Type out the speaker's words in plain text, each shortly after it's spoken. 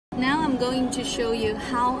Now I'm going to show you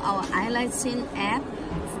how our iLightsIn app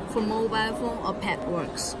for mobile phone or pad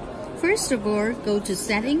works. First of all, go to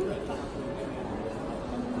Setting,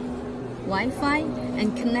 Wi-Fi,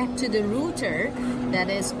 and connect to the router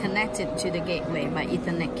that is connected to the gateway by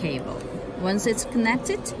Ethernet cable. Once it's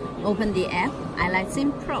connected, open the app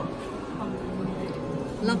iLightsIn Pro.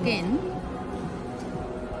 Log in.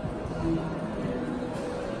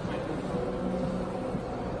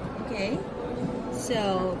 Okay,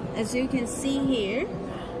 so as you can see here,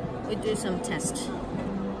 we do some tests.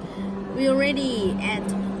 We already add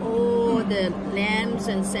all the lamps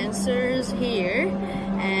and sensors here,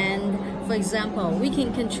 and for example, we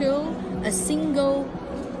can control a single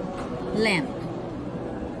lamp.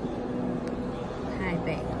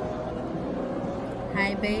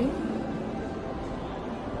 High bay.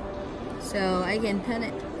 So I can turn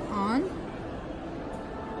it on.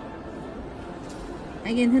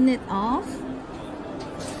 I can turn it off,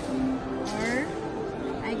 or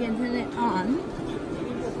I can turn it on.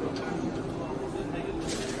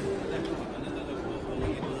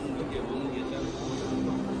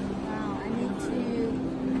 Wow, I need to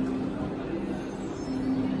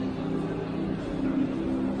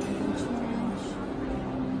change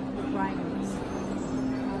the brightness.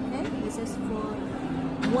 Okay, this is for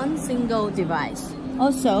one single device.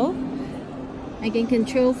 Also, I can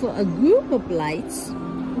control for a group of lights,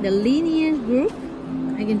 the linear group.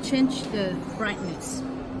 I can change the brightness.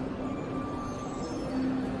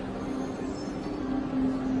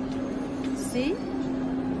 See?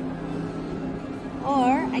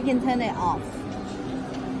 Or I can turn it off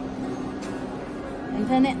and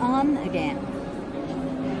turn it on again.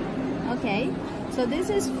 Okay, so this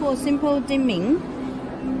is for simple dimming.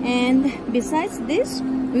 And besides this,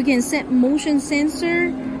 we can set motion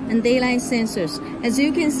sensor and daylight sensors. As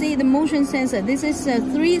you can see, the motion sensor, this is a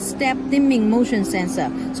 3-step dimming motion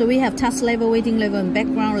sensor. So we have task level, waiting level, and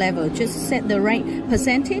background level. Just set the right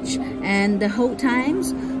percentage and the hold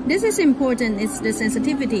times. This is important, it's the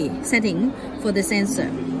sensitivity setting for the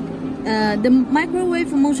sensor. The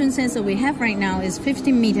microwave motion sensor we have right now is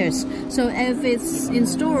 15 meters. So if it's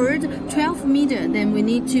installed 12 meters, then we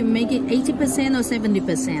need to make it 80% or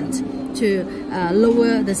 70% to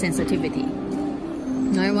lower the sensitivity.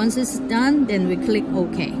 Now, once it's done, then we click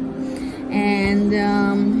OK. And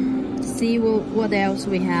see what else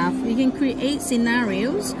we have. We can create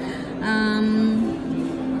scenarios.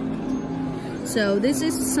 So this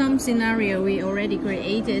is some scenario we already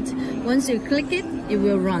created. Once you click it, it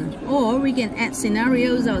will run. Or we can add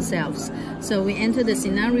scenarios ourselves. So we enter the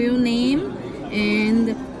scenario name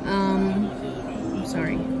and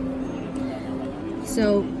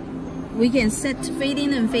so we can set fade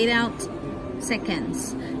in and fade out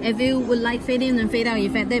seconds. If you would like fade in and fade out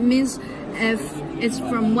effect, that means if it's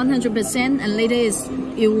from 100% and later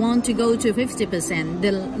you want to go to 50%,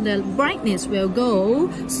 the brightness will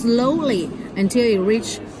go slowly until you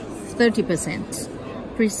reach 30%.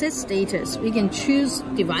 Preset status, we can choose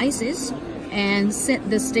devices and set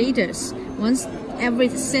the status. Once every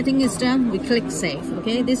setting is done, we click save.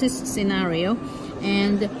 Okay, this is scenario,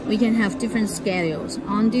 and we can have different schedules: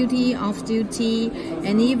 on duty, off duty,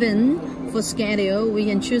 and even for schedule, we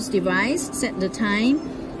can choose device, set the time,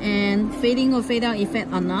 and fading or fade out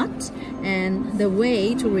effect or not, and the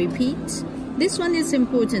way to repeat. This one is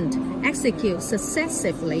important. Execute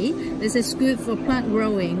successively. This is good for plant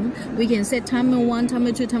growing. We can set timer 1,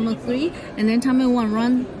 timer 2, timer 3, and then timer 1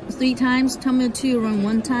 run 3 times, timer 2 run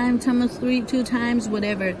 1 time, timer 3 2 times,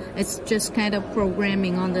 whatever. It's just kind of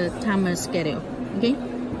programming on the timer schedule. Okay?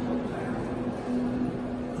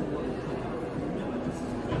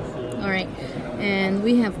 Alright, and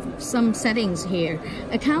we have some settings here.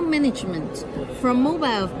 Account management. From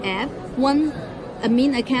mobile app, 1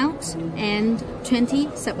 admin account and 20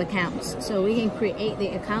 sub-accounts. So we can create the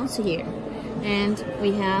accounts here. And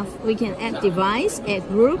we can add device, add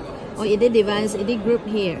group, or edit device, edit group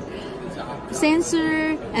here.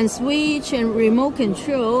 Sensor and switch and remote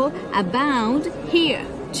control are bound here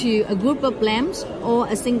to a group of lamps or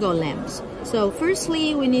a single lamp. So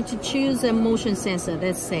firstly, we need to choose a motion sensor,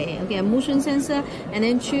 let's say. Okay, a motion sensor, and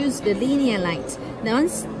then choose the linear light.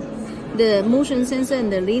 Once the motion sensor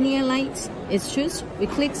and the linear lights is chosen, we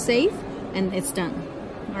click save, and it's done.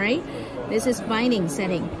 Alright, this is binding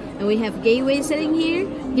setting. And we have gateway setting here.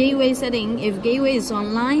 Gateway setting, if gateway is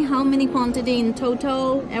online, how many quantity in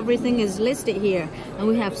total, everything is listed here. And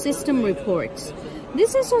we have system reports.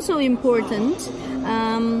 This is also important.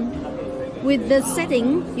 With the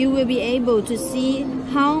setting, you will be able to see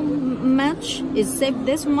how much is saved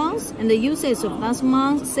this month and the usage of last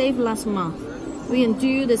month, saved last month. We can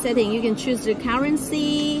do the setting. You can choose the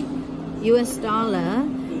currency, US dollar,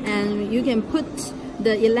 and you can put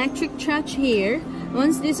the electric charge here.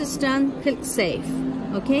 Once this is done, click save.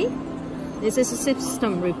 Okay, this is a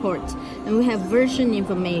system report, and we have version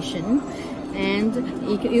information, and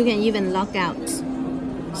you can even log out.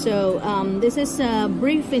 So this is a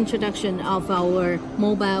brief introduction of our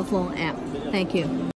mobile phone app. Thank you.